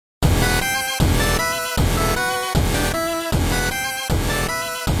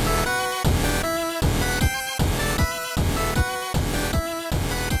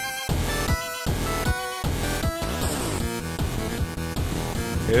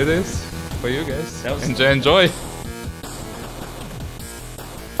it is for you guys. Enjoy.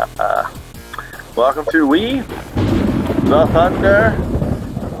 Welcome to the Thunder.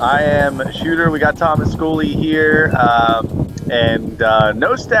 I am Shooter. We got Thomas Schooley here. And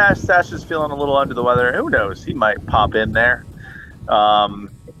no Stash. Stash is feeling a little under the weather. Who knows? He might pop in there.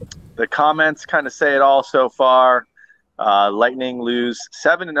 The comments kind of say it all so far. Lightning lose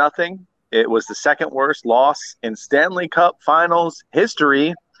 7-0. It was the second worst loss in Stanley Cup Finals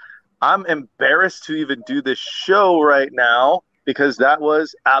history. I'm embarrassed to even do this show right now because that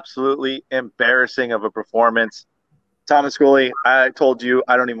was absolutely embarrassing of a performance. Thomas Schooley, I told you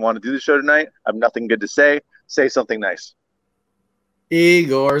I don't even want to do the show tonight. I have nothing good to say. Say something nice.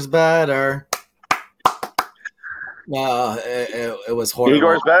 Igor's better. No, it was horrible.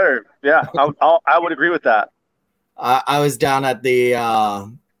 Igor's better. Yeah, I would agree with that. I was down at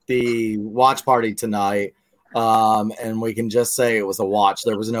the watch party tonight, and we can just say it was a watch.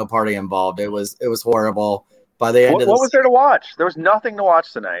 There was no party involved. It was horrible. By the end what was there to watch? There was nothing to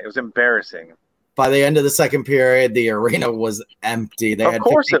watch tonight. It was embarrassing. By the end of the second period, the arena was empty. Of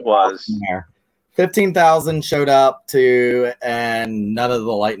course it was. 15,000 showed up and none of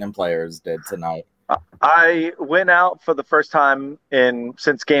the Lightning players did tonight. I went out for the first time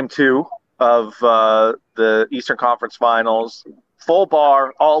since Game 2 of the Eastern Conference Finals. Full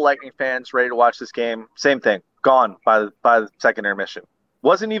bar, all Lightning fans ready to watch this game. Same thing, gone by the second intermission.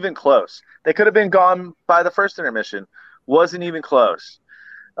 Wasn't even close. They could have been gone by the first intermission. Wasn't even close.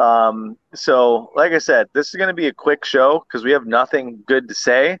 So, like I said, this is going to be a quick show because we have nothing good to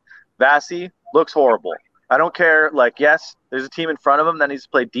say. Vasi looks horrible. I don't care. Yes, there's a team in front of him that needs to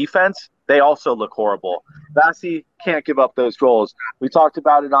play defense. They also look horrible. Vasi can't give up those goals. We talked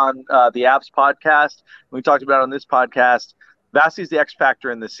about it on the Abs podcast. We talked about it on this podcast. Vasi's the X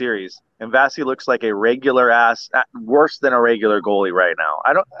factor in this series, and Vasi looks like a worse than a regular goalie right now.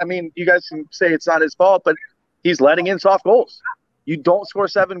 You guys can say it's not his fault, but he's letting in soft goals. You don't score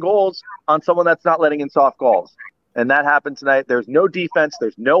 7 goals on someone that's not letting in soft goals. And that happened tonight. There's no defense.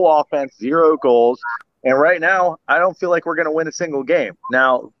 There's no offense, 0 goals. And right now, I don't feel like we're going to win a single game.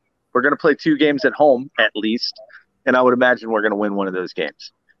 Now, we're going to play 2 games at home, at least. And I would imagine we're going to win one of those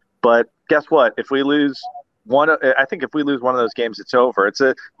games. But guess what? If we lose one of those games, it's over.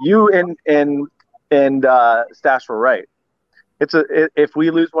 You and Stash were right. If we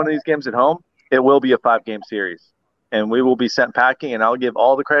lose one of these games at home, it will be a 5-game series. And we will be sent packing, and I'll give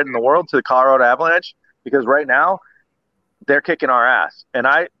all the credit in the world to the Colorado Avalanche because right now they're kicking our ass. And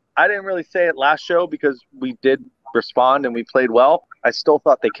I didn't really say it last show because we did respond and we played well. I still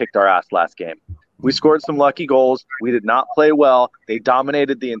thought they kicked our ass last game. We scored some lucky goals. We did not play well. They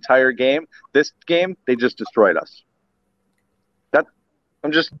dominated the entire game. This game, they just destroyed us.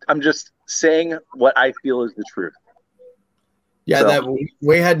 I'm just saying what I feel is the truth. Yeah,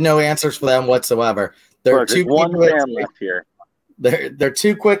 we had no answers for them whatsoever. They're too one man left here. They're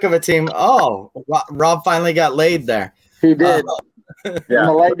too quick of a team. Oh, Rob finally got laid there. He did. And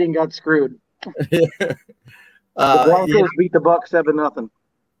the Lightning got screwed. The Broncos beat the Bucks 7-0.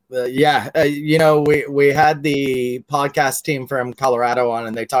 We had the podcast team from Colorado on,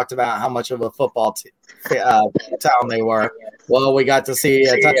 and they talked about how much of a football town they were. Well, we got to see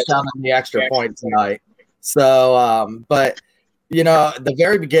a touchdown in the extra point tonight. So, but the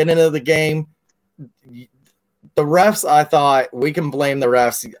very beginning of the game, the refs, I thought we can blame the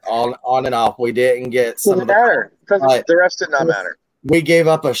refs on and off. We didn't get some of the matter. The refs did not matter. We gave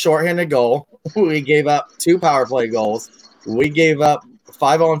up a shorthanded goal. We gave up 2 power play goals. We gave up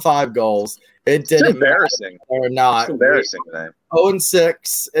 5-on-5 goals. It didn't embarrassing or not. It's embarrassing today.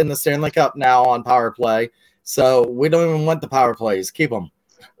 0-6 in the Stanley Cup now on power play. So we don't even want the power plays. Keep them.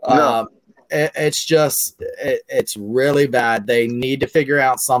 No. It's really bad. They need to figure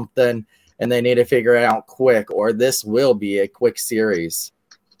out something, and they need to figure it out quick, or this will be a quick series.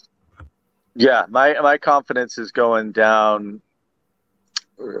 Yeah, my confidence is going down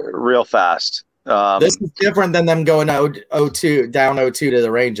real fast. This is different than them going down 0-2 to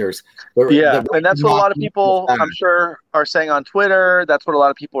the Rangers. And that's what a lot of people, I'm sure, are saying on Twitter. That's what a lot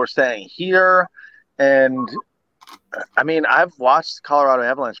of people are saying here. And I've watched Colorado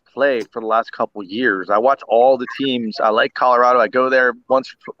Avalanche play for the last couple years. I watch all the teams. I like Colorado. I go there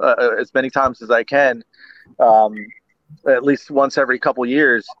as many times as I can, at least once every couple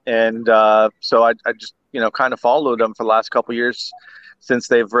years. And so I just kind of followed them for the last couple years since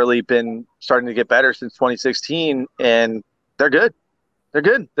they've really been starting to get better since 2016, and they're good. They're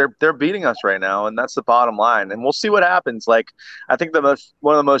good. They're beating us right now, and that's the bottom line. And we'll see what happens. I think one of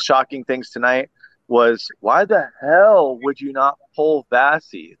the most shocking things tonight was, why the hell would you not pull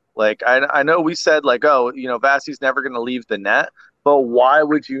Vasi? I know we said Vasi's never going to leave the net, but why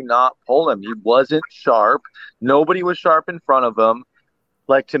would you not pull him? He wasn't sharp. Nobody was sharp in front of him.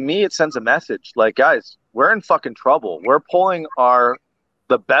 Like, to me, it sends a message. Like, guys, we're in fucking trouble. We're pulling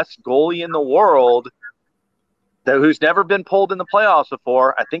the best goalie in the world who's never been pulled in the playoffs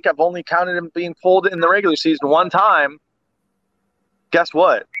before. I think I've only counted him being pulled in the regular season one time. Guess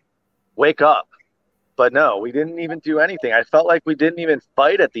what? Wake up. But no, we didn't even do anything. I felt like we didn't even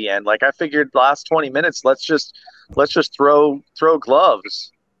fight at the end. Like, I figured last 20 minutes, let's just throw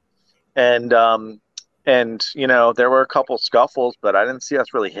gloves. And you know, there were a couple scuffles, but I didn't see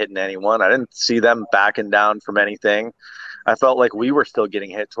us really hitting anyone. I didn't see them backing down from anything. I felt like we were still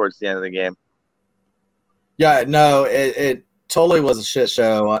getting hit towards the end of the game. Yeah, no, it totally was a shit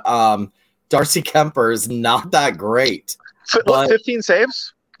show. Darcy Kemper is not that great. 15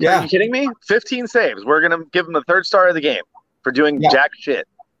 saves? Yeah. Are you kidding me? 15 saves. We're going to give him the third star of the game for doing jack shit.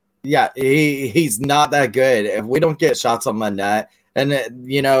 Yeah, he's not that good. If we don't get shots on the net, and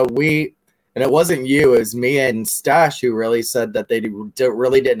you know, and it wasn't you, it was me and Stash who really said that they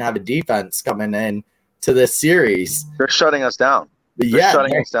really didn't have a defense coming in to this series. They're shutting us down. They're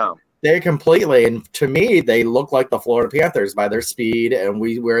shutting us down. They completely, and to me, they look like the Florida Panthers by their speed, and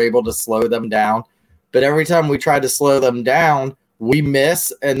we were able to slow them down. But every time we tried to slow them down, we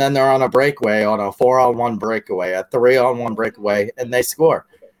miss, and then they're on a breakaway, on a 4-on-1 breakaway, a 3-on-1 breakaway, and they score.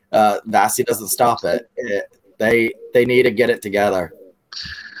 Vasi doesn't stop it. They need to get it together.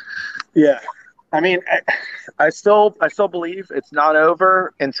 Yeah. I mean, I still believe it's not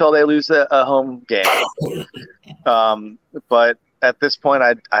over until they lose a home game. But at this point,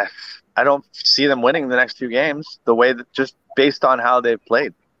 I don't see them winning the next two games the way that, just based on how they've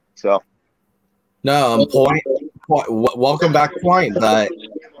played. So, no, point. Welcome back, Point, but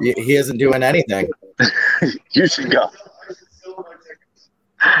he isn't doing anything. You should go.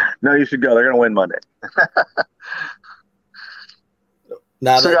 No, you should go. They're going to win Monday.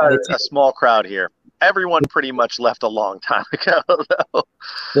 Now so got a small crowd here. Everyone pretty much left a long time ago, though.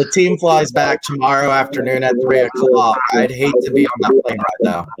 The team flies back tomorrow afternoon at 3:00. I'd hate to be on that plane right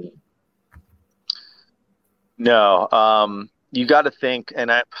now. No, you got to think,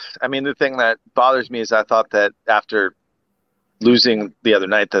 and I mean, the thing that bothers me is I thought that after losing the other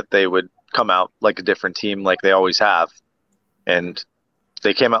night that they would come out like a different team, like they always have, and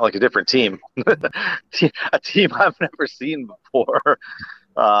they came out like a different team, a team I've never seen before.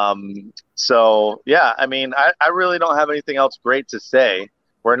 So yeah, I mean, I really don't have anything else great to say.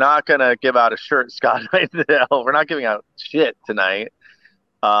 We're not going to give out a shirt, Scott. We're not giving out shit tonight.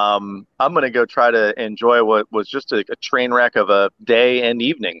 I'm going to go try to enjoy what was just a train wreck of a day and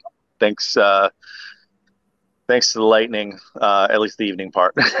evening. Thanks to the Lightning, at least the evening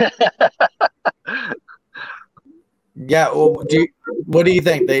part. Yeah. Well, what do you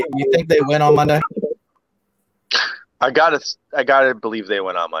think? You think they win on Monday? I gotta believe they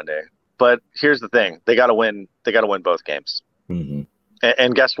win on Monday. But here's the thing: they gotta win. They gotta win both games. Mm-hmm.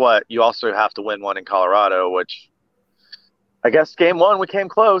 And guess what? You also have to win one in Colorado, which I guess game one we came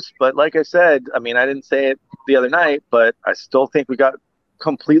close. But like I said, I mean, I didn't say it the other night, but I still think we got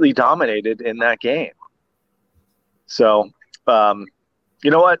completely dominated in that game. So,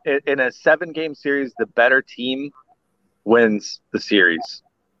 you know what? In a 7-game series, the better team wins the series.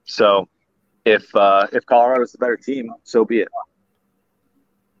 So if Colorado's the better team, so be it.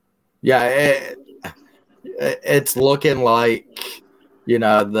 Yeah, it's looking like, you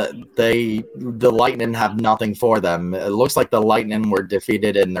know, the Lightning have nothing for them. It looks like the Lightning were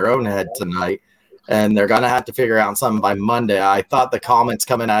defeated in their own head tonight, and they're going to have to figure out something by Monday. I thought the comments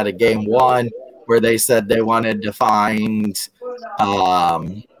coming out of game one where they said they wanted to find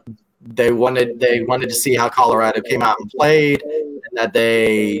they wanted to see how Colorado came out and played, and that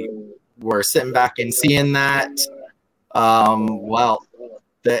they were sitting back and seeing that.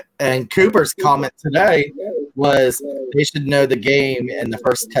 And Cooper's comment today was they should know the game in the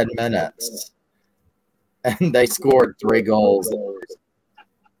first 10 minutes. And they scored 3 goals in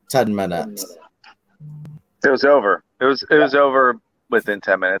 10 minutes. It was over. It was over within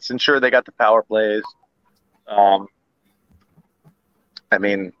 10 minutes. And sure, they got the power plays. I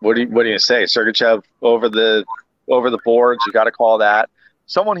mean, what do you say? Sergachev over the boards. You got to call that.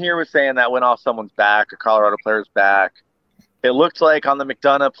 Someone here was saying that went off someone's back, a Colorado player's back. It looked like on the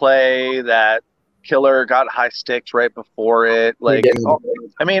McDonough play that Killer got high sticks right before it. Like,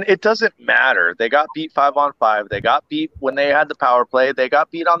 I mean, it doesn't matter. They got beat 5-on-5. They got beat when they had the power play. They got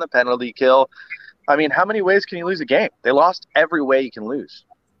beat on the penalty kill. I mean, how many ways can you lose a game? They lost every way you can lose.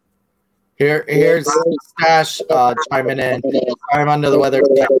 Here's Stash chiming in. I'm under the weather.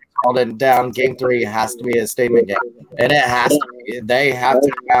 Called it down. Game 3 has to be a statement game, and it has to be. They have to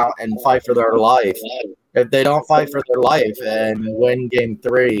come out and fight for their life. If they don't fight for their life and win Game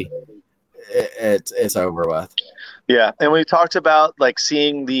 3, it's over with. Yeah, and we talked about like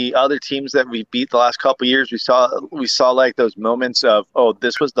seeing the other teams that we beat the last couple of years. We saw like those moments of, oh,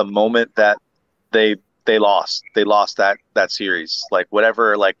 this was the moment that they lost. They lost that series. Like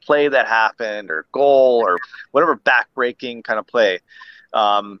whatever like play that happened or goal or whatever backbreaking kind of play.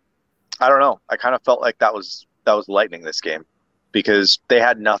 I don't know. I kind of felt like that was Lightning this game because they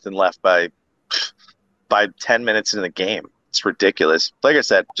had nothing left by 10 minutes into the game. It's ridiculous. Like I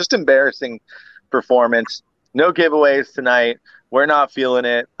said, just embarrassing performance. No giveaways tonight. We're not feeling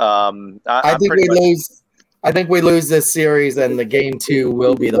it. I think we lose this series, and the Game 2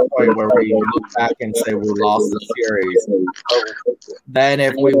 will be the point where we look back and say we lost the series. Then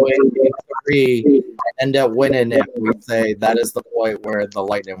if we win Game 3 and end up winning it, we say that is the point where the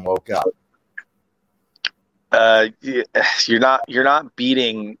Lightning woke up. You're not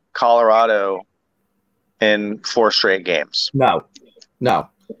beating Colorado in 4 straight games. No.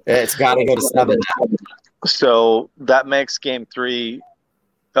 It's got to go to 7 now. So that makes Game 3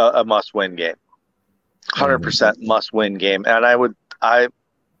 a must-win game. 100% must-win game, and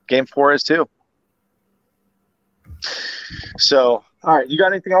Game 4 is too. So, all right, you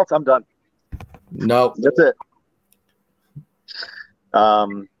got anything else? I'm done. Nope, that's it.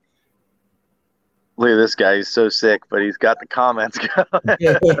 Look at this guy; he's so sick, but he's got the comments going.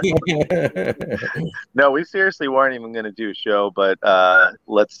 No, we seriously weren't even going to do a show, but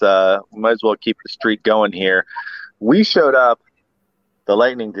let's might as well keep the streak going here. We showed up. The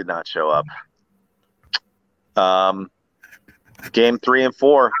Lightning did not show up. Game 3 and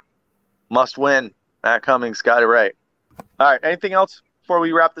 4 must win. Matt Cummings got it right. All right. Anything else before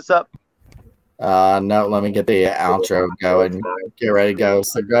we wrap this up? No. Let me get the outro going. Get ready to go.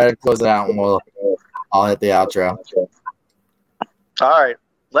 So go ahead and close it out, and I'll hit the outro. All right.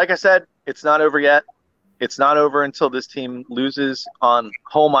 Like I said, it's not over yet. It's not over until this team loses on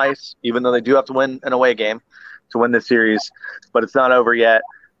home ice, even though they do have to win an away game to win this series. But it's not over yet.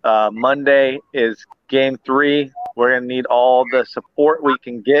 Monday is Game 3. We're going to need all the support we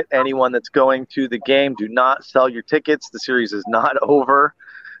can get. Anyone that's going to the game, do not sell your tickets. The series is not over.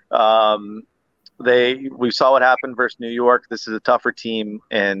 We saw what happened versus New York. This is a tougher team.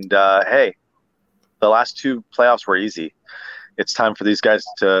 And, hey, the last 2 playoffs were easy. It's time for these guys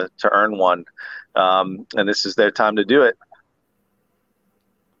to earn one. And this is their time to do it.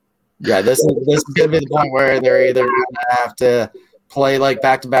 Yeah, this is going to be the point where they're either going to have to play like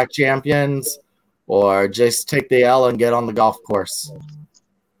back-to-back champions or just take the L and get on the golf course.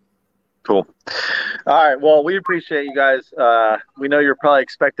 Cool. All right. Well, we appreciate you guys. We know you're probably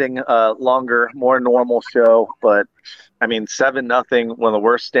expecting a longer, more normal show, but I mean, 7-0, one of the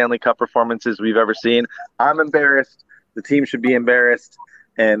worst Stanley Cup performances we've ever seen. I'm embarrassed. The team should be embarrassed.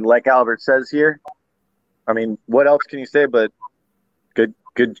 And like Albert says here, I mean, what else can you say but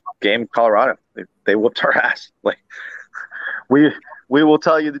good game, Colorado. They whooped our ass. Like we will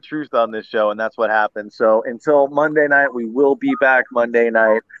tell you the truth on this show, and that's what happened. So until Monday night, we will be back Monday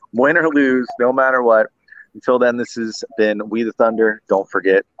night, win or lose, no matter what. Until then, this has been We the Thunder. Don't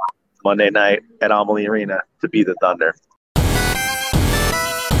forget, Monday night at Amalie Arena to be the Thunder.